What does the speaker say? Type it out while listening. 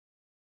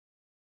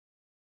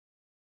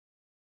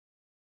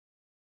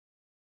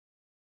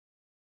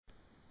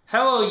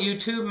Hello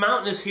YouTube,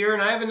 Mountainous here,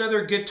 and I have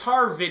another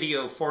guitar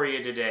video for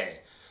you today.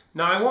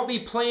 Now I won't be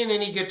playing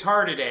any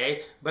guitar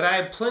today, but I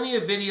have plenty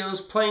of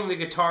videos playing the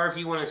guitar if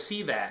you want to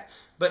see that.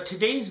 But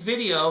today's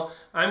video,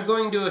 I'm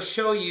going to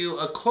show you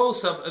a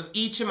close-up of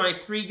each of my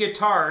three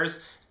guitars,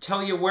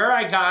 tell you where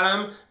I got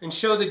them, and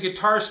show the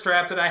guitar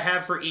strap that I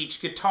have for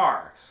each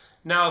guitar.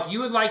 Now if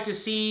you would like to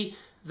see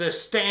the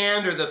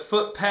stand or the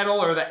foot pedal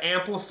or the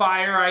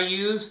amplifier I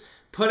use,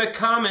 put a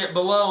comment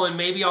below and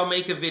maybe I'll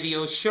make a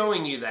video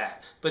showing you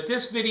that. But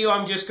this video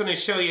I'm just going to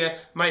show you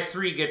my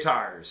three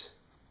guitars.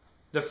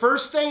 The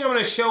first thing I'm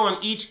going to show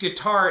on each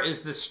guitar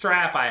is the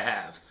strap I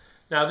have.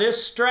 Now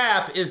this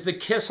strap is the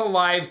Kiss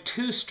Alive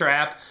 2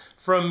 strap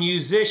from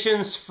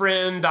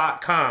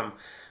musiciansfriend.com.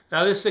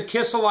 Now this is a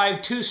Kiss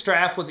Alive 2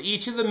 strap with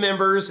each of the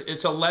members.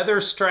 It's a leather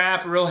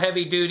strap, real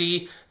heavy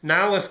duty.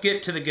 Now let's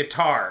get to the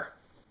guitar.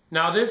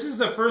 Now this is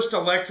the first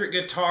electric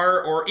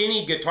guitar, or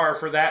any guitar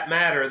for that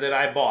matter, that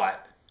I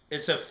bought.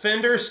 It's a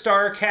Fender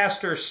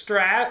Starcaster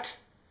Strat.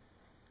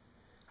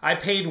 I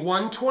paid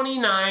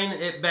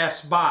 $129 at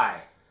Best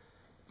Buy.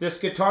 This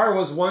guitar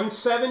was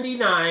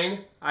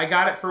 $179. I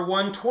got it for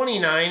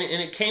 $129,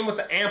 and it came with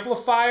an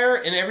amplifier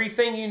and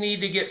everything you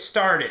need to get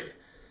started.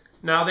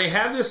 Now they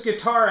have this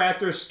guitar at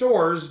their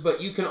stores,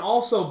 but you can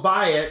also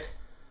buy it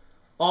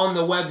on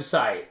the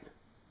website.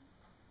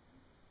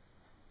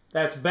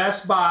 That's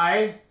Best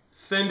Buy,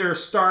 Fender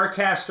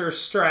Starcaster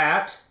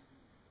Strat,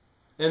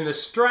 and the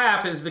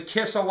strap is the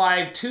Kiss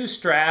Alive 2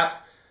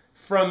 strap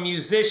from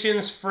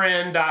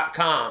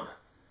musiciansfriend.com.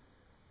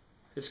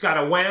 It's got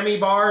a whammy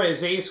bar,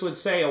 as Ace would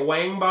say, a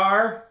wang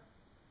bar.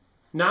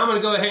 Now I'm going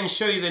to go ahead and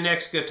show you the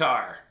next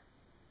guitar.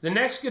 The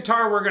next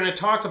guitar we're going to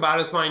talk about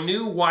is my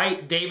new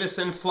white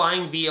Davison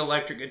Flying V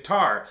electric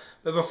guitar.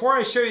 But before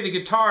I show you the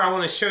guitar, I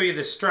want to show you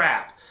the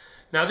strap.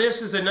 Now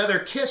this is another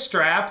Kiss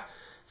strap.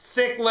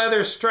 Thick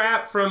leather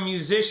strap from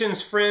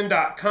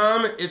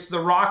musiciansfriend.com. It's the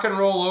rock and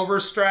roll over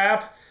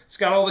strap. It's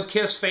got all the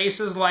Kiss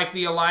faces like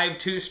the Alive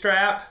 2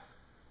 strap.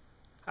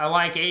 I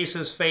like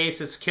Ace's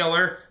face, it's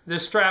killer.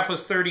 This strap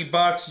was 30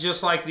 bucks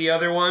just like the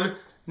other one.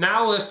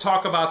 Now let's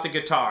talk about the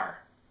guitar.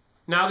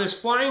 Now this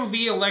Flying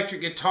V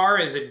electric guitar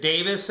is a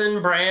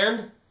Davison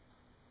brand.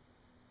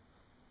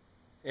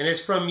 And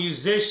it's from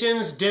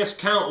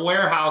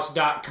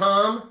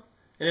musiciansdiscountwarehouse.com.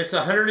 And it's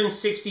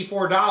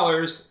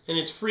 $164 and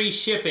it's free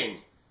shipping.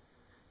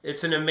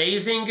 It's an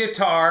amazing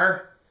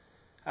guitar.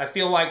 I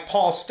feel like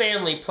Paul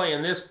Stanley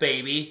playing this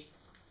baby.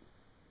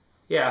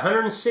 Yeah,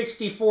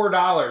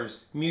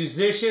 $164.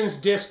 Musicians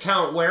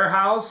Discount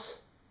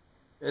Warehouse.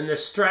 And the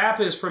strap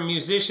is from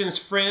Musician's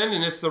Friend,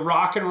 and it's the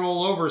rock and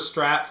roll over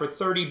strap for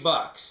 30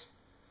 bucks.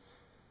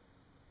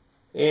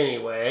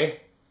 Anyway,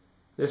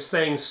 this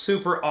thing's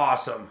super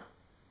awesome.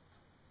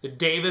 The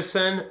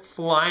Davison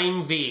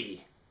Flying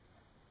V.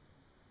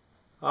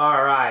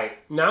 Alright,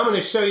 now I'm going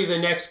to show you the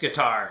next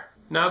guitar.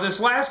 Now this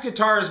last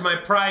guitar is my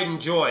pride and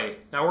joy.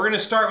 Now we're going to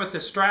start with the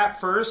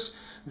strap first.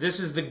 This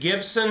is the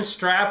Gibson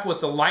strap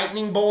with the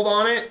lightning bolt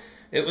on it.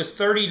 It was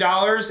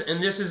 $30,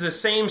 and this is the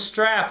same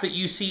strap that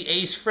you see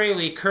Ace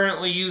Frehley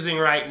currently using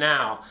right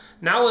now.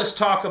 Now let's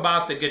talk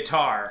about the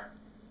guitar.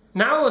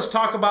 Now let's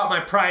talk about my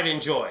pride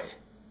and joy.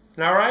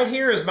 Now right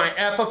here is my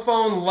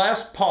Epiphone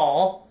Les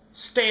Paul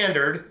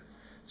Standard.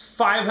 It's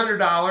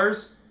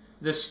 $500.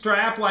 The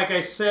strap, like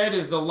I said,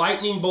 is the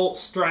lightning bolt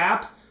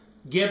strap.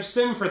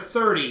 Gibson for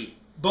 $30.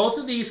 Both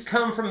of these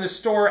come from the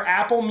store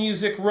Apple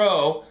Music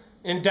Row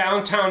in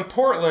downtown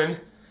Portland,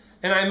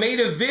 and I made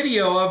a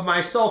video of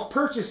myself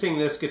purchasing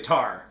this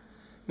guitar.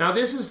 Now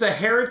this is the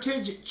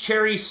Heritage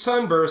Cherry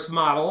Sunburst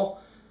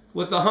model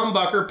with the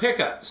humbucker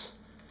pickups.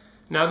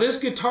 Now this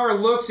guitar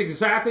looks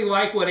exactly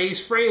like what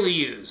Ace Frehley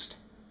used.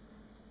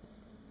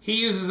 He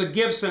uses a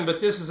Gibson, but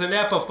this is an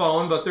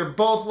Epiphone, but they're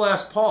both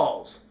Les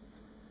Pauls.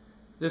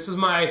 This is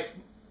my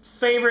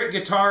favorite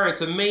guitar.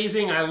 It's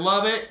amazing. I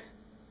love it.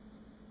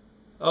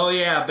 Oh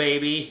yeah,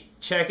 baby.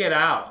 Check it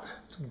out.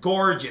 It's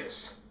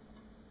gorgeous.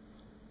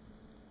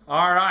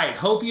 Alright,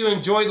 hope you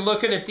enjoyed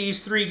looking at these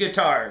three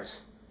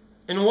guitars.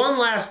 And one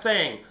last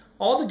thing.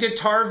 All the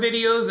guitar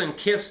videos and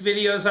Kiss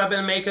videos I've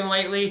been making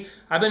lately,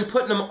 I've been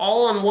putting them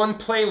all on one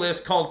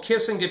playlist called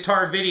Kiss and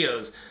Guitar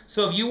Videos.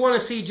 So if you want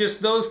to see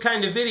just those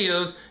kind of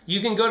videos,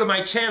 you can go to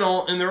my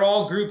channel and they're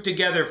all grouped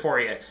together for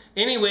you.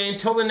 Anyway,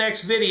 until the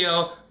next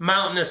video,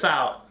 Mountainous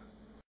out.